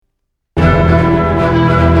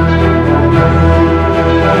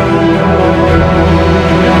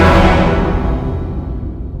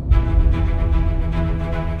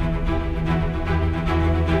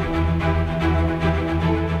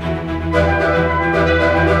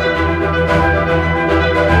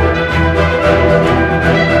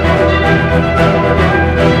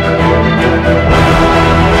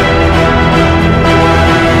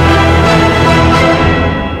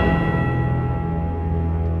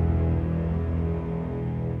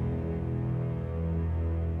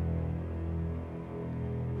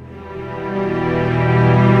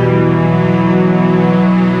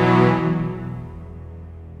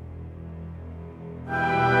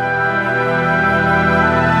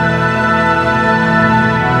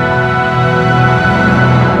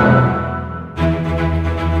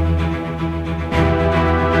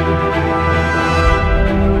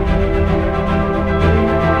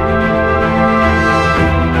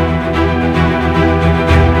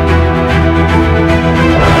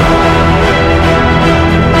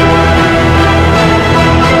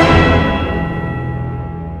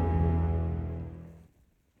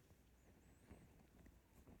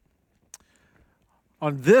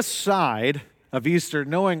on this side of Easter,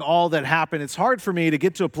 knowing all that happened, it's hard for me to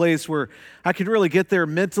get to a place where I can really get there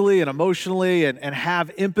mentally and emotionally and have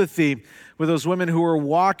empathy with those women who were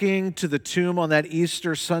walking to the tomb on that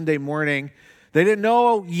Easter Sunday morning. They didn't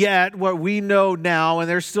know yet what we know now, and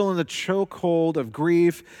they're still in the chokehold of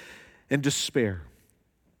grief and despair.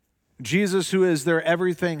 Jesus, who is their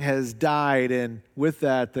everything, has died, and with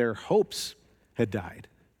that, their hopes had died.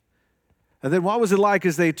 And then what was it like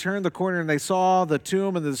as they turned the corner and they saw the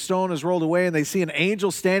tomb and the stone is rolled away and they see an angel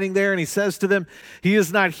standing there and he says to them, "He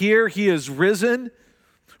is not here, he is risen.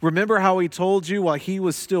 Remember how he told you while he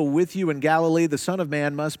was still with you in Galilee, the Son of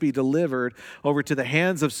Man must be delivered over to the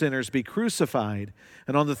hands of sinners, be crucified,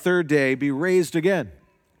 and on the third day be raised again."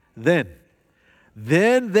 Then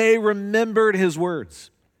they remembered his words.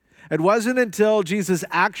 It wasn't until Jesus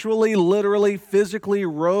actually, literally, physically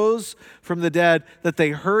rose from the dead that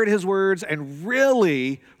they heard his words and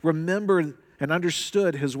really remembered and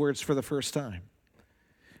understood his words for the first time.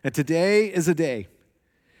 And today is a day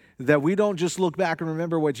that we don't just look back and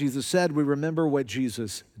remember what Jesus said, we remember what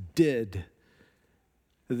Jesus did.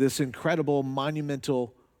 This incredible,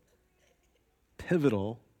 monumental,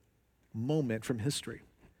 pivotal moment from history.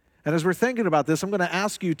 And as we're thinking about this, I'm going to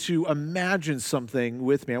ask you to imagine something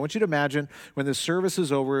with me. I want you to imagine when the service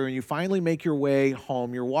is over and you finally make your way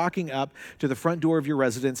home, you're walking up to the front door of your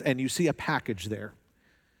residence and you see a package there.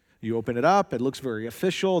 You open it up, it looks very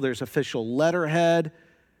official, there's official letterhead.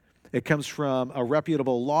 It comes from a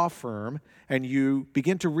reputable law firm, and you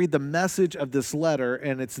begin to read the message of this letter,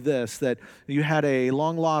 and it's this, that you had a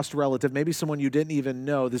long-lost relative, maybe someone you didn't even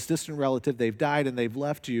know, this distant relative, they've died, and they've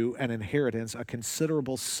left you an inheritance, a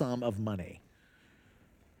considerable sum of money.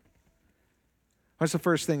 What's the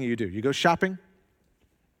first thing you do? You go shopping?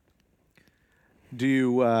 Do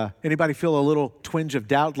you, anybody feel a little twinge of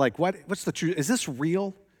doubt, like what's the truth? Is this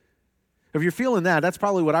real? If you're feeling that, that's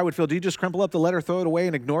probably what I would feel. Do you just crumple up the letter, throw it away,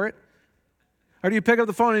 and ignore it? Or do you pick up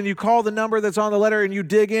the phone and you call the number that's on the letter and you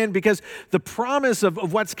dig in? Because the promise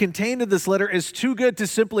of what's contained in this letter is too good to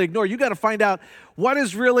simply ignore. You got to find out what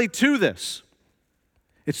is really to this.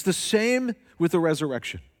 It's the same with the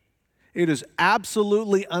resurrection. It is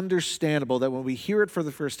absolutely understandable that when we hear it for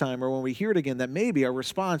the first time or when we hear it again, that maybe our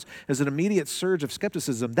response is an immediate surge of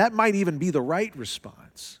skepticism. That might even be the right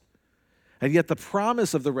response. And yet the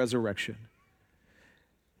promise of the resurrection,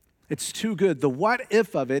 it's too good. The what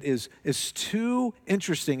if of it is too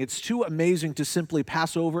interesting. It's too amazing to simply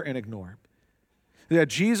pass over and ignore. That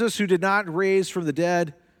Jesus, who did not raise from the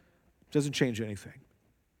dead, doesn't change anything.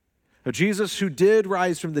 But Jesus, who did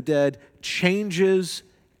rise from the dead, changes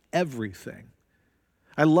everything.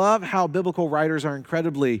 I love how biblical writers are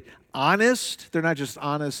incredibly honest. They're not just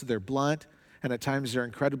honest, they're blunt, and at times they're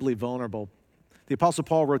incredibly vulnerable. The Apostle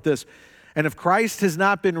Paul wrote this, "And if Christ has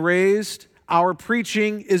not been raised, our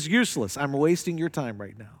preaching is useless." I'm wasting your time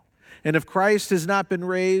right now. "And if Christ has not been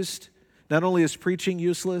raised, not only is preaching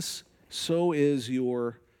useless, so is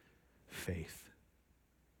your faith."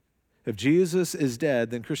 If Jesus is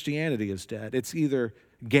dead, then Christianity is dead. It's either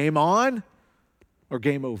game on or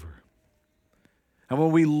game over. And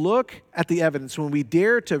when we look at the evidence, when we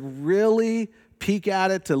dare to really peek at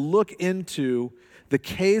it, to look into the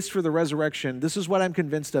case for the resurrection, this is what I'm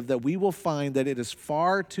convinced of, that we will find that it is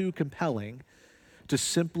far too compelling to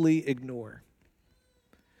simply ignore.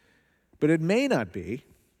 But it may not be,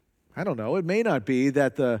 I don't know, it may not be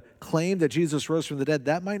that the claim that Jesus rose from the dead,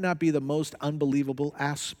 that might not be the most unbelievable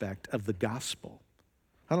aspect of the gospel.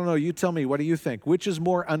 I don't know, you tell me, what do you think? Which is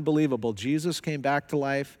more unbelievable, Jesus came back to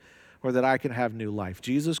life or that I can have new life?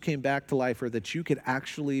 Jesus came back to life or that you could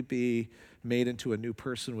actually be made into a new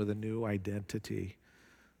person with a new identity,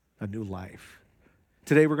 a new life.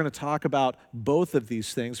 Today we're going to talk about both of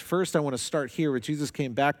these things. First, I want to start here with Jesus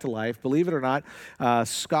came back to life. Believe it or not,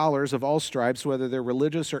 scholars of all stripes, whether they're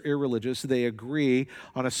religious or irreligious, they agree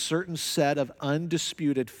on a certain set of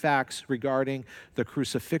undisputed facts regarding the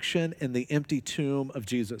crucifixion and the empty tomb of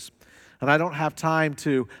Jesus. And I don't have time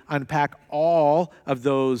to unpack all of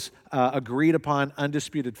those agreed upon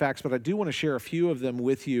undisputed facts, but I do want to share a few of them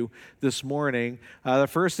with you this morning. The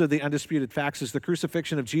first of the undisputed facts is the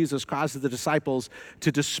crucifixion of Jesus caused the disciples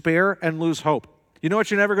to despair and lose hope. You know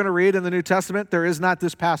what you're never going to read in the New Testament? There is not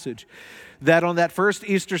this passage. That on that first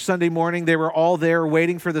Easter Sunday morning, they were all there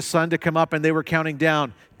waiting for the sun to come up and they were counting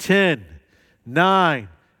down 10, 9. It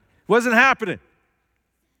wasn't happening.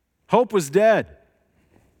 Hope was dead.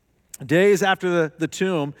 Days after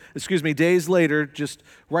days later, just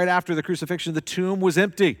right after the crucifixion, the tomb was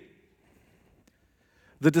empty.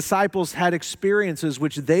 The disciples had experiences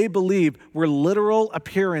which they believed were literal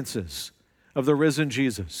appearances of the risen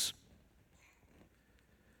Jesus.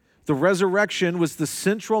 The resurrection was the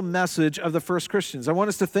central message of the first Christians. I want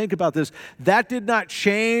us to think about this. That did not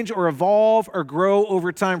change or evolve or grow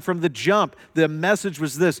over time. From the jump, the message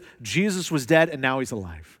was this: Jesus was dead and now he's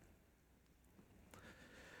alive.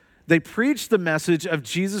 They preached the message of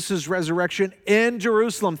Jesus' resurrection in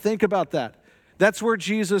Jerusalem. Think about that. That's where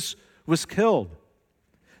Jesus was killed.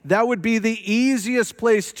 That would be the easiest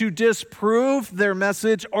place to disprove their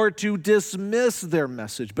message or to dismiss their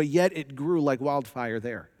message, but yet it grew like wildfire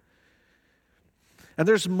there. And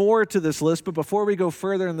there's more to this list, but before we go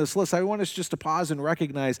further in this list, I want us just to pause and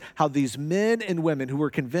recognize how these men and women who were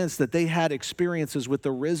convinced that they had experiences with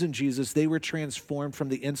the risen Jesus, they were transformed from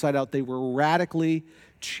the inside out. They were radically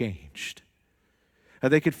changed.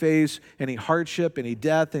 And they could face any hardship, any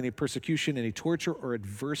death, any persecution, any torture or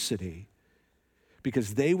adversity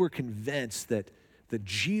because they were convinced that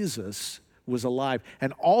Jesus was alive.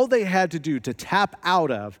 And all they had to do to tap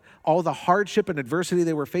out of all the hardship and adversity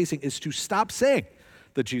they were facing is to stop saying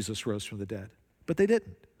that Jesus rose from the dead. But they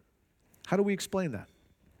didn't. How do we explain that?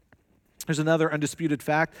 There's another undisputed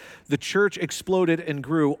fact. The church exploded and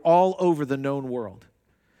grew all over the known world.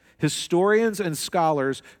 Historians and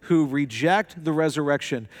scholars who reject the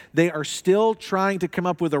resurrection, they are still trying to come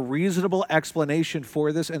up with a reasonable explanation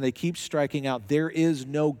for this, and they keep striking out. There is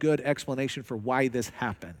no good explanation for why this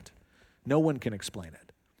happened. No one can explain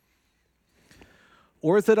it.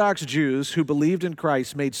 Orthodox Jews who believed in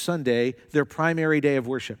Christ made Sunday their primary day of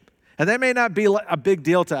worship. And that may not be a big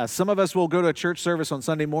deal to us. Some of us will go to a church service on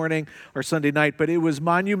Sunday morning or Sunday night, but it was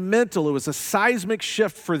monumental. It was a seismic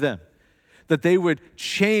shift for them that they would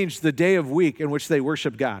change the day of week in which they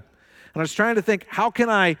worshiped God. And I was trying to think,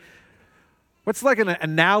 what's like an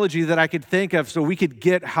analogy that I could think of so we could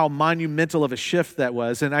get how monumental of a shift that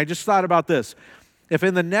was? And I just thought about this. If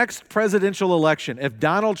in the next presidential election, if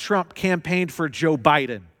Donald Trump campaigned for Joe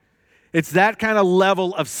Biden, it's that kind of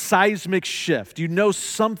level of seismic shift. You know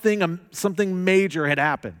something major had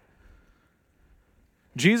happened.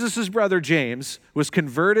 Jesus' brother James was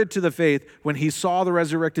converted to the faith when he saw the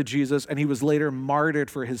resurrected Jesus, and he was later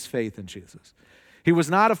martyred for his faith in Jesus. He was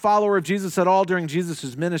not a follower of Jesus at all during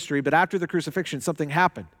Jesus' ministry, but after the crucifixion, something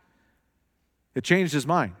happened. It changed his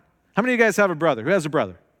mind. How many of you guys have a brother? Who has a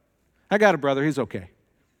brother? I got a brother. He's okay.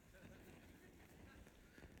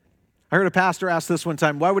 I heard a pastor ask this one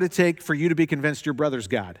time: why would it take for you to be convinced your brother's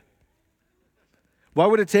God? Why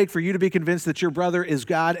would it take for you to be convinced that your brother is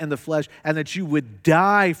God in the flesh and that you would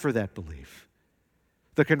die for that belief?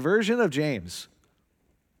 The conversion of James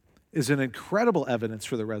is an incredible evidence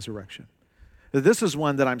for the resurrection. This is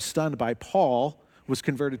one that I'm stunned by. Paul was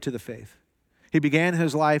converted to the faith. He began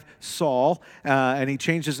his life Saul, and he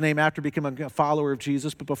changed his name after becoming a follower of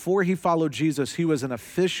Jesus. But before he followed Jesus, he was an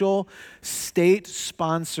official,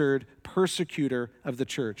 state-sponsored persecutor of the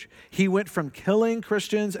church. He went from killing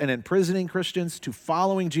Christians and imprisoning Christians to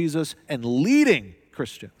following Jesus and leading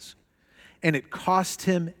Christians. And it cost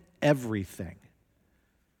him everything.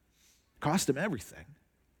 Cost him everything.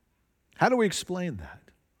 How do we explain that?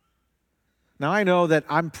 Now, I know that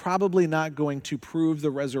I'm probably not going to prove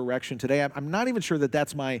the resurrection today. I'm not even sure that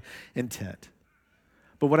that's my intent.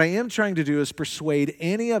 But what I am trying to do is persuade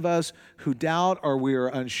any of us who doubt or we are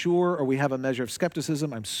unsure or we have a measure of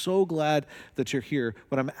skepticism. I'm so glad that you're here.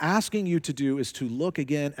 What I'm asking you to do is to look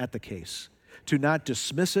again at the case, to not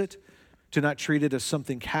dismiss it, to not treat it as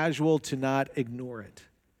something casual, to not ignore it,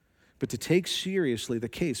 but to take seriously the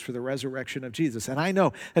case for the resurrection of Jesus. And I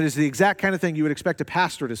know that is the exact kind of thing you would expect a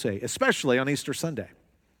pastor to say, especially on Easter Sunday.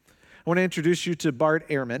 I want to introduce you to Bart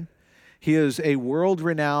Ehrman. He is a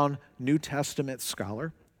world-renowned New Testament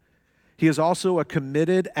scholar. He is also a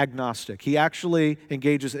committed agnostic. He actually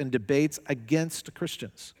engages in debates against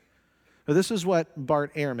Christians. Now, this is what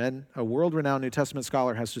Bart Ehrman, a world-renowned New Testament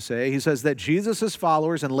scholar, has to say. He says that Jesus'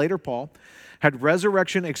 followers, and later Paul, had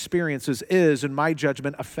resurrection experiences is, in my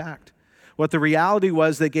judgment, a fact. What the reality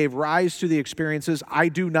was that gave rise to the experiences, I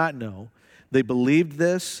do not know. They believed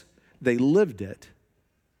this, they lived it,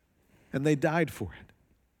 and they died for it.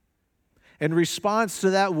 In response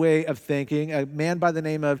to that way of thinking, a man by the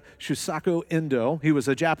name of Shusaku Endo, he was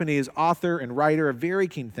a Japanese author and writer, a very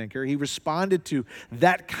keen thinker. He responded to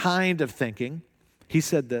that kind of thinking. He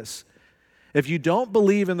said this: if you don't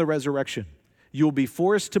believe in the resurrection, you'll be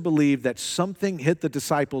forced to believe that something hit the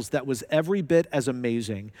disciples that was every bit as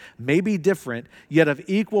amazing, maybe different, yet of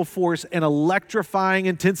equal force and electrifying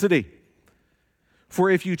intensity. For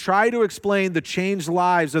if you try to explain the changed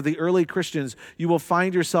lives of the early Christians, you will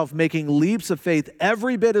find yourself making leaps of faith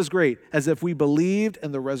every bit as great as if we believed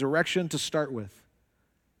in the resurrection to start with.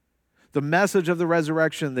 The message of the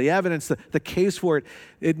resurrection, the evidence, the case for it,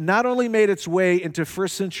 it not only made its way into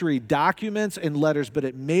first century documents and letters, but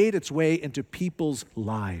it made its way into people's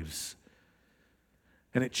lives.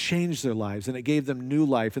 And it changed their lives, and it gave them new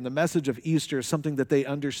life. And the message of Easter is something that they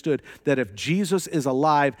understood, that if Jesus is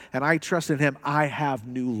alive and I trust in him, I have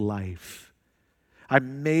new life.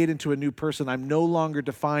 I'm made into a new person. I'm no longer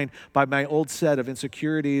defined by my old set of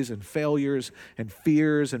insecurities and failures and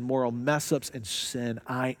fears and moral mess-ups and sin.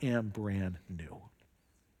 I am brand new.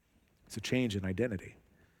 It's a change in identity.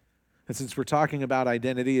 And since we're talking about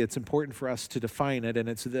identity, it's important for us to define it, and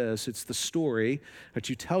it's this. It's the story that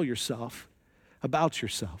you tell yourself about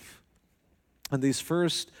yourself. And these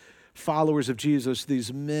first followers of Jesus,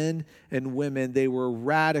 these men and women, they were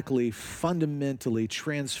radically, fundamentally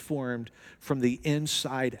transformed from the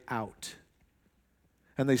inside out.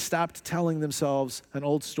 And they stopped telling themselves an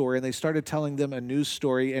old story and they started telling them a new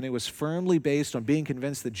story, and it was firmly based on being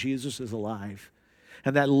convinced that Jesus is alive.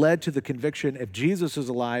 And that led to the conviction, if Jesus is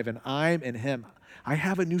alive and I'm in him, I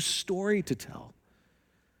have a new story to tell.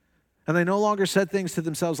 And they no longer said things to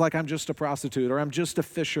themselves like, I'm just a prostitute, or I'm just a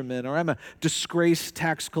fisherman, or I'm a disgraced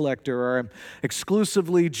tax collector, or I'm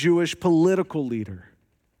exclusively Jewish political leader.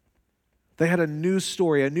 They had a new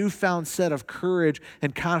story, a newfound set of courage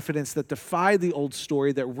and confidence that defied the old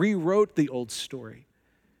story, that rewrote the old story.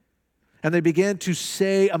 And they began to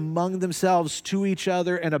say among themselves, to each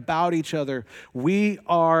other and about each other, we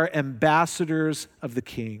are ambassadors of the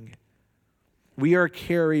King. We are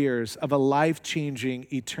carriers of a life-changing,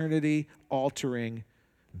 eternity-altering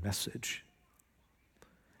message.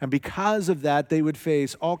 And because of that, they would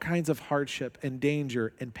face all kinds of hardship and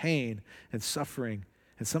danger and pain and suffering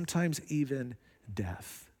and sometimes even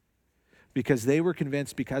death. Because they were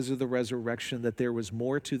convinced, because of the resurrection, that there was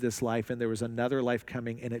more to this life and there was another life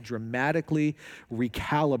coming, and it dramatically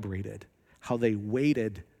recalibrated how they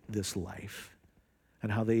weighted this life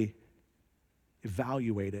and how they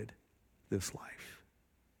evaluated this life.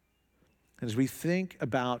 And as we think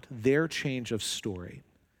about their change of story,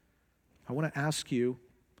 I want to ask you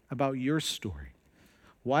about your story.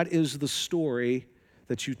 What is the story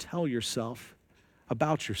that you tell yourself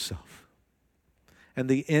about yourself? And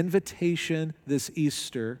the invitation this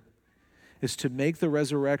Easter is to make the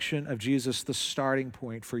resurrection of Jesus the starting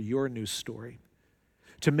point for your new story,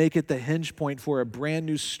 to make it the hinge point for a brand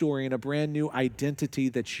new story and a brand new identity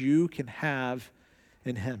that you can have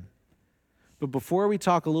in him. But before we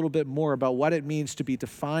talk a little bit more about what it means to be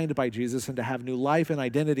defined by Jesus and to have new life and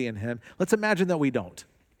identity in him, let's imagine that we don't.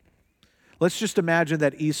 Let's just imagine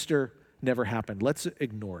that Easter never happened. Let's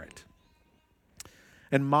ignore it.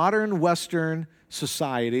 In modern Western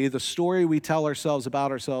society, the story we tell ourselves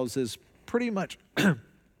about ourselves is pretty much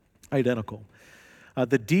identical.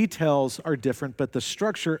 The details are different, but the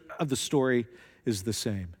structure of the story is the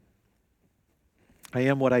same. I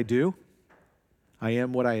am what I do. I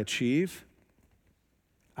am what I achieve.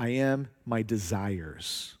 I am my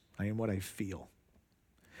desires. I am what I feel.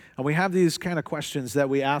 And we have these kind of questions that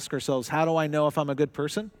we ask ourselves. How do I know if I'm a good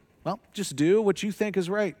person? Well, just do what you think is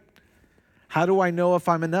right. How do I know if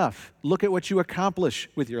I'm enough? Look at what you accomplish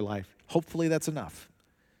with your life. Hopefully that's enough.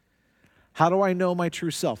 How do I know my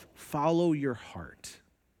true self? Follow your heart.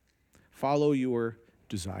 Follow your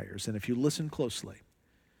desires. And if you listen closely,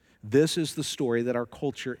 this is the story that our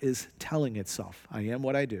culture is telling itself. I am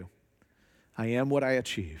what I do. I am what I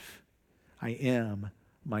achieve. I am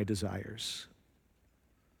my desires.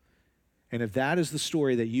 And if that is the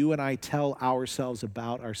story that you and I tell ourselves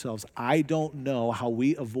about ourselves, I don't know how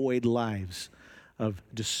we avoid lives of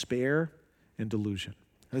despair and delusion.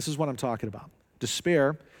 And this is what I'm talking about.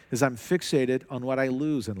 Despair is I'm fixated on what I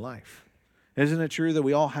lose in life. Isn't it true that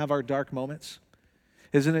we all have our dark moments?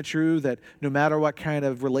 Isn't it true that no matter what kind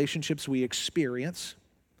of relationships we experience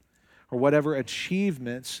or whatever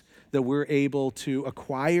achievements that we're able to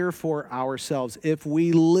acquire for ourselves, if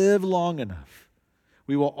we live long enough,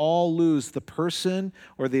 we will all lose the person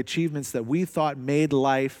or the achievements that we thought made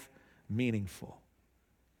life meaningful.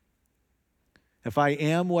 If I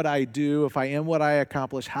am what I do, if I am what I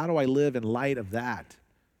accomplish, how do I live in light of that?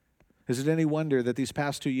 Is it any wonder that these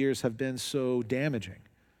past 2 years have been so damaging,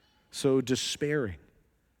 so despairing,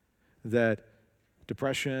 that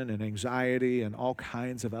depression and anxiety and all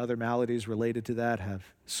kinds of other maladies related to that have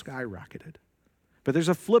skyrocketed? But there's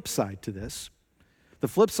a flip side to this. The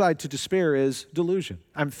flip side to despair is delusion.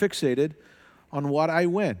 I'm fixated on what I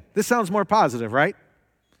win. This sounds more positive, right?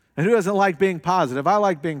 And who doesn't like being positive? I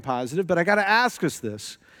like being positive, but I got to ask us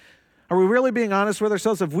this. Are we really being honest with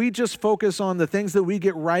ourselves? If we just focus on the things that we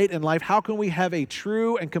get right in life, how can we have a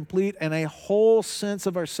true and complete and a whole sense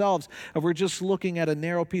of ourselves if we're just looking at a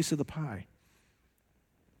narrow piece of the pie?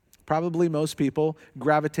 Probably most people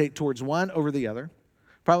gravitate towards one over the other.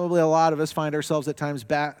 Probably a lot of us find ourselves at times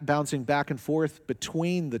bouncing back and forth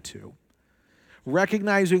between the two.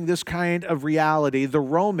 Recognizing this kind of reality, the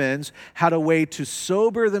Romans had a way to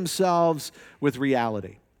sober themselves with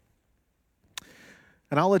reality.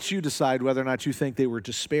 And I'll let you decide whether or not you think they were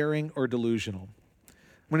despairing or delusional.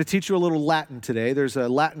 I'm going to teach you a little Latin today. There's a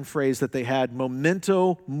Latin phrase that they had,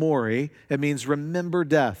 memento mori. It means remember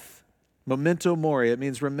death. Memento mori, it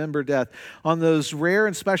means remember death. On those rare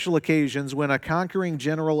and special occasions when a conquering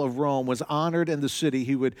general of Rome was honored in the city,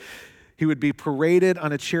 he would be paraded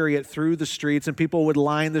on a chariot through the streets, and people would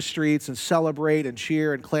line the streets and celebrate and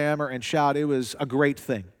cheer and clamor and shout. It was a great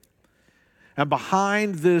thing. And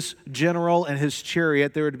behind this general and his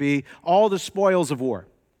chariot, there would be all the spoils of war.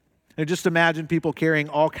 And just imagine people carrying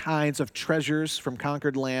all kinds of treasures from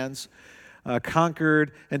conquered lands.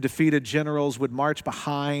 Conquered and defeated generals would march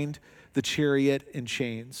behind the chariot in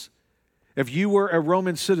chains. If you were a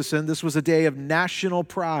Roman citizen, this was a day of national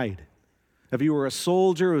pride. If you were a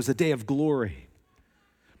soldier, it was a day of glory.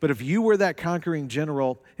 But if you were that conquering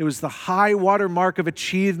general, it was the high water mark of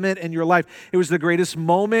achievement in your life. It was the greatest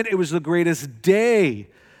moment. It was the greatest day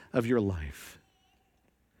of your life.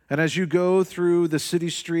 And as you go through the city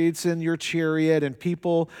streets in your chariot and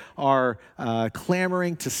people are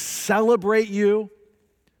clamoring to celebrate you,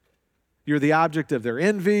 you're the object of their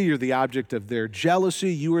envy, you're the object of their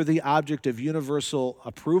jealousy, you are the object of universal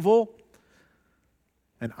approval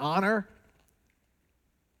and honor.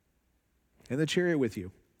 In the chariot with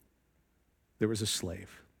you, there was a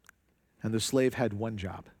slave. And the slave had one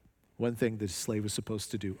job, one thing the slave was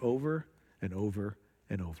supposed to do over and over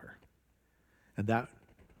and over. And that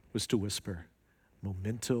was to whisper,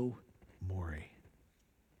 memento mori.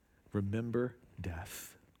 Remember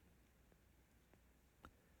death.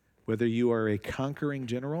 Whether you are a conquering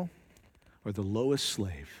general or the lowest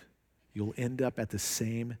slave, you'll end up at the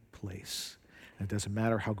same place. And it doesn't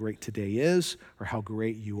matter how great today is or how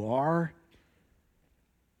great you are.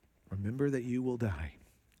 Remember that you will die,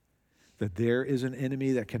 that there is an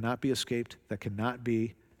enemy that cannot be escaped, that cannot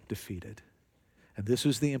be defeated. And this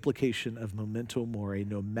is the implication of memento mori.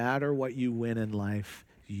 No matter what you win in life,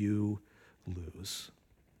 you lose.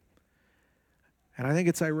 And I think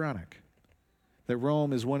it's ironic that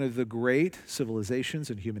Rome is one of the great civilizations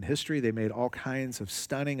in human history. They made all kinds of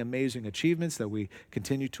stunning, amazing achievements that we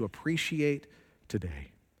continue to appreciate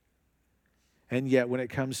today. And yet, when it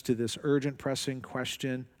comes to this urgent, pressing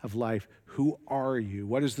question of life, who are you?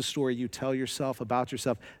 What is the story you tell yourself about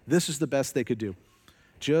yourself? This is the best they could do.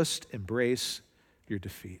 Just embrace your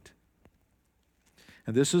defeat.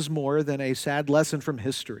 And this is more than a sad lesson from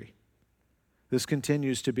history. This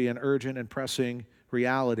continues to be an urgent and pressing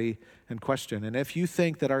reality and question. And if you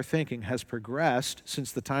think that our thinking has progressed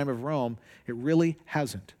since the time of Rome, it really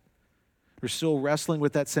hasn't. We're still wrestling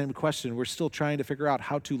with that same question. We're still trying to figure out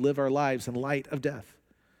how to live our lives in light of death.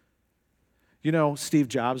 You know, Steve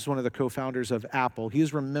Jobs, one of the co-founders of Apple, he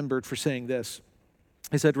is remembered for saying this.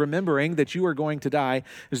 He said, remembering that you are going to die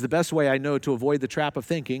is the best way I know to avoid the trap of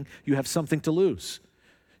thinking you have something to lose.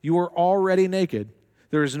 You are already naked.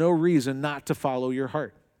 There is no reason not to follow your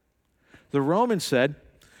heart. The Romans said,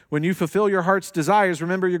 when you fulfill your heart's desires,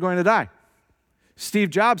 remember you're going to die. Steve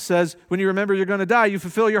Jobs says, when you remember you're going to die, you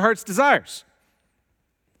fulfill your heart's desires.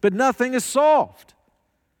 But nothing is solved.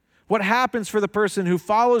 What happens for the person who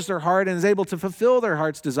follows their heart and is able to fulfill their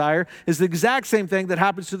heart's desire is the exact same thing that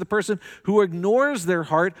happens to the person who ignores their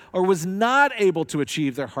heart or was not able to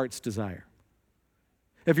achieve their heart's desire.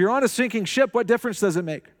 If you're on a sinking ship, what difference does it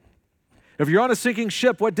make? If you're on a sinking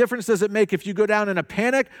ship, what difference does it make if you go down in a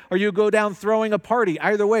panic or you go down throwing a party?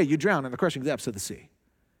 Either way, you drown in the crushing depths of the sea.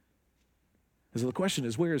 So the question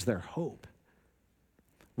is, where is their hope?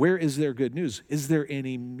 Where is their good news? Is there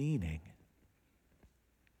any meaning?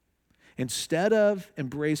 Instead of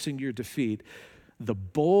embracing your defeat, the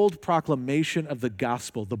bold proclamation of the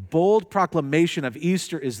gospel, the bold proclamation of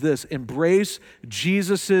Easter is this: embrace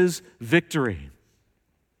Jesus' victory.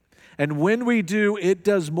 And when we do, it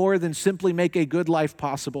does more than simply make a good life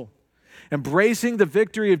possible. Embracing the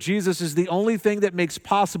victory of Jesus is the only thing that makes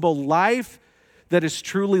possible life that is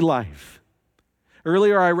truly life.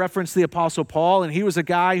 Earlier, I referenced the Apostle Paul, and he was a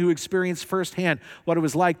guy who experienced firsthand what it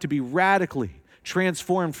was like to be radically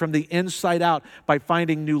transformed from the inside out by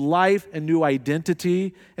finding new life and new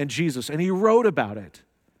identity in Jesus. And he wrote about it.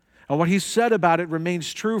 And what he said about it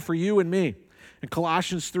remains true for you and me. In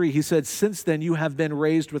Colossians 3, he said, since then you have been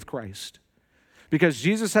raised with Christ. Because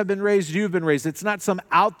Jesus had been raised, you've been raised. It's not some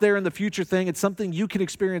out there in the future thing. It's something you can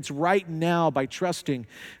experience right now by trusting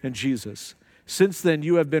in Jesus. Since then,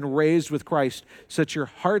 you have been raised with Christ. Set your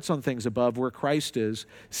hearts on things above where Christ is,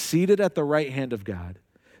 seated at the right hand of God.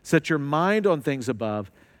 Set your mind on things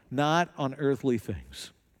above, not on earthly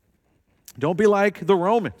things. Don't be like the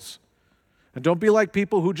Romans. And don't be like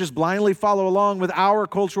people who just blindly follow along with our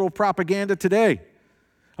cultural propaganda today.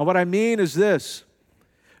 And what I mean is this: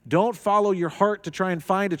 don't follow your heart to try and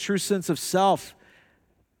find a true sense of self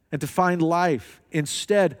and to find life.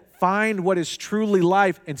 Instead, find what is truly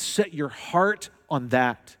life and set your heart on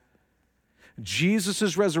that.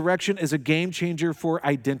 Jesus' resurrection is a game changer for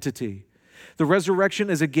identity. The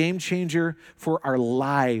resurrection is a game changer for our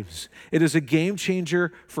lives. It is a game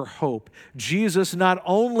changer for hope. Jesus not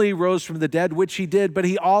only rose from the dead, which he did, but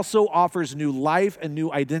he also offers new life and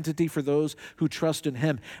new identity for those who trust in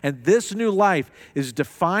him. And this new life is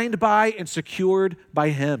defined by and secured by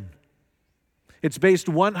him. It's based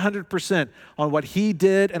 100% on what he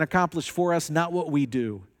did and accomplished for us, not what we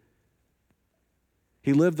do.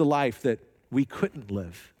 He lived the life that we couldn't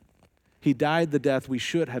live. He died the death we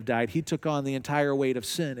should have died. He took on the entire weight of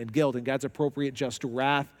sin and guilt and God's appropriate just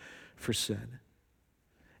wrath for sin.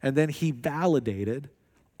 And then he validated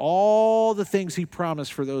all the things he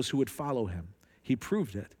promised for those who would follow him. He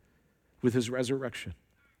proved it with his resurrection.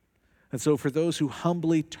 And so for those who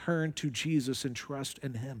humbly turn to Jesus and trust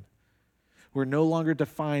in him, we're no longer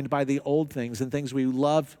defined by the old things and things we would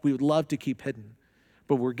love to keep hidden,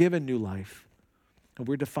 but we're given new life, and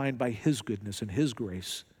we're defined by his goodness and his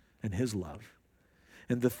grace and his love.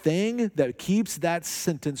 And the thing that keeps that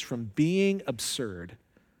sentence from being absurd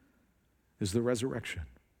is the resurrection.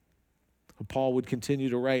 Paul would continue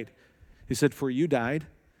to write. He said, "For you died,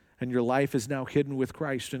 and your life is now hidden with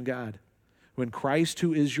Christ in God. When Christ,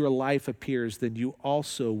 who is your life, appears, then you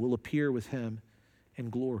also will appear with him in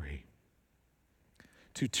glory."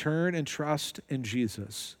 To turn and trust in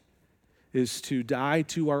Jesus is to die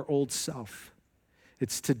to our old self.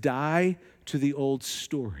 It's to die to the old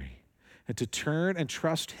story and to turn and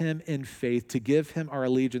trust him in faith, to give him our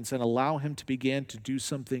allegiance and allow him to begin to do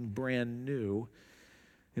something brand new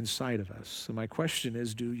inside of us. So my question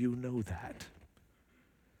is, do you know that?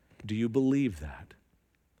 Do you believe that?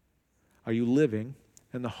 Are you living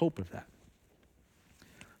in the hope of that?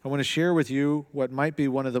 I want to share with you what might be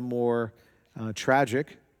one of the more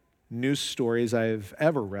tragic news stories I've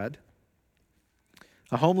ever read.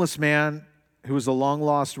 A homeless man who was a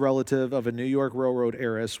long-lost relative of a New York railroad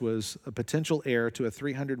heiress was a potential heir to a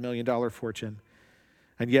 $300 million fortune,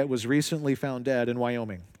 and yet was recently found dead in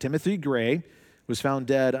Wyoming. Timothy Gray was found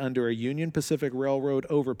dead under a Union Pacific Railroad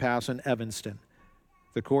overpass in Evanston.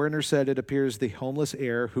 The coroner said it appears the homeless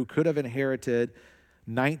heir, who could have inherited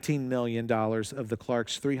 $19 million of the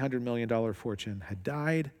Clark's $300 million fortune, had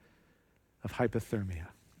died of hypothermia.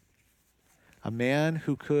 A man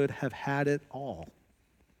who could have had it all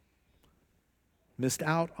missed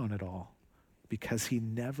out on it all because he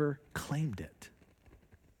never claimed it.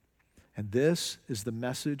 And this is the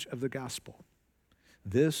message of the gospel.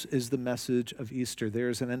 This is the message of Easter. There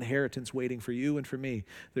is an inheritance waiting for you and for me.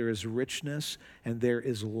 There is richness and there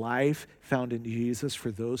is life found in Jesus for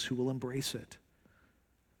those who will embrace it,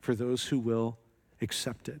 for those who will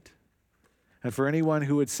accept it. And for anyone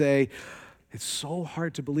who would say, it's so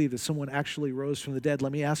hard to believe that someone actually rose from the dead,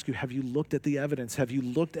 let me ask you, have you looked at the evidence? Have you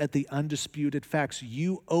looked at the undisputed facts?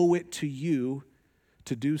 You owe it to you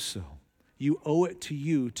to do so. You owe it to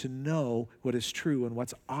you to know what is true and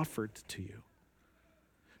what's offered to you.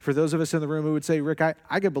 For those of us in the room who would say, Rick,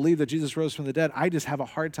 I could believe that Jesus rose from the dead. I just have a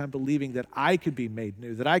hard time believing that I could be made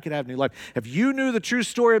new, that I could have new life. If you knew the true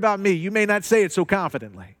story about me, you may not say it so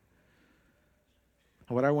confidently.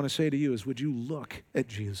 And what I want to say to you is, would you look at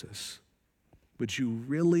Jesus? Would you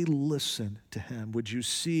really listen to him? Would you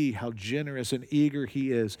see how generous and eager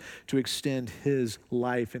he is to extend his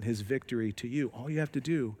life and his victory to you? All you have to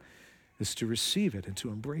do is to receive it and to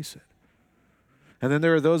embrace it. And then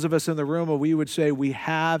there are those of us in the room where we would say we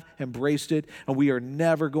have embraced it and we are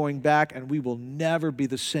never going back and we will never be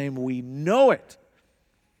the same. We know it.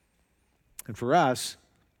 And for us,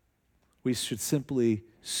 we should simply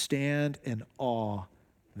stand in awe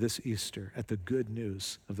this Easter at the good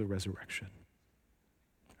news of the resurrection.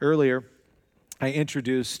 Earlier, I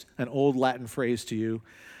introduced an old Latin phrase to you.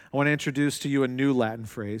 I want to introduce to you a new Latin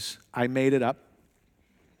phrase. I made it up.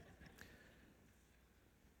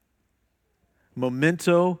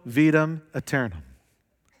 Memento vitam aeternam.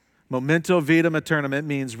 Memento vitam aeternam, it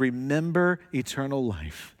means remember eternal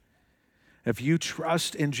life. If you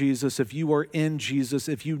trust in Jesus, if you are in Jesus,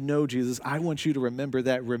 if you know Jesus, I want you to remember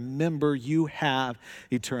that. Remember, you have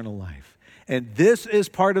eternal life. And this is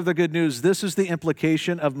part of the good news. This is the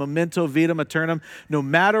implication of memento vitam aeternam. No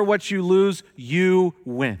matter what you lose, you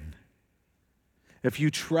win. If you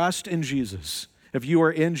trust in Jesus, if you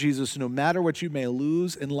are in Jesus, no matter what you may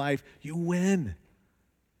lose in life, you win.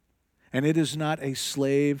 And it is not a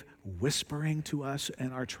slave whispering to us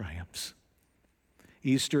in our triumphs.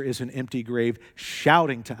 Easter is an empty grave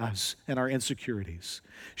shouting to us in our insecurities,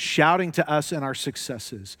 shouting to us in our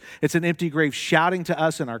successes. It's an empty grave shouting to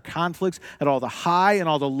us in our conflicts, at all the high and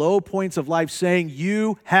all the low points of life, saying,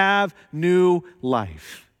 you have new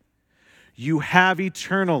life. You have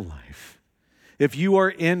eternal life. If you are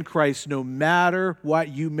in Christ, no matter what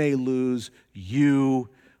you may lose, you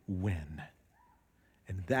win.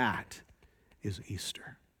 And that is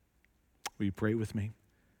Easter. Will you pray with me?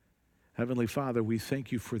 Heavenly Father, we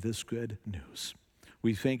thank you for this good news.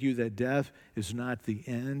 We thank you that death is not the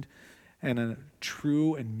end, and a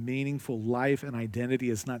true and meaningful life and identity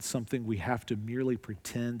is not something we have to merely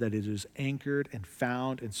pretend, that it is anchored and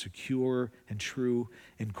found and secure and true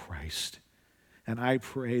in Christ. And I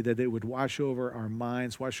pray that it would wash over our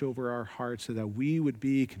minds, wash over our hearts, so that we would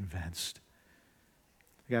be convinced.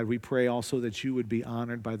 God, we pray also that you would be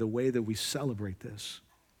honored by the way that we celebrate this.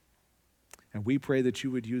 And we pray that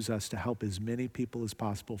you would use us to help as many people as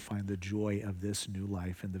possible find the joy of this new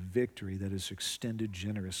life and the victory that is extended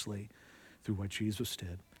generously through what Jesus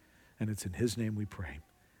did. And it's in his name we pray.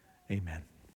 Amen.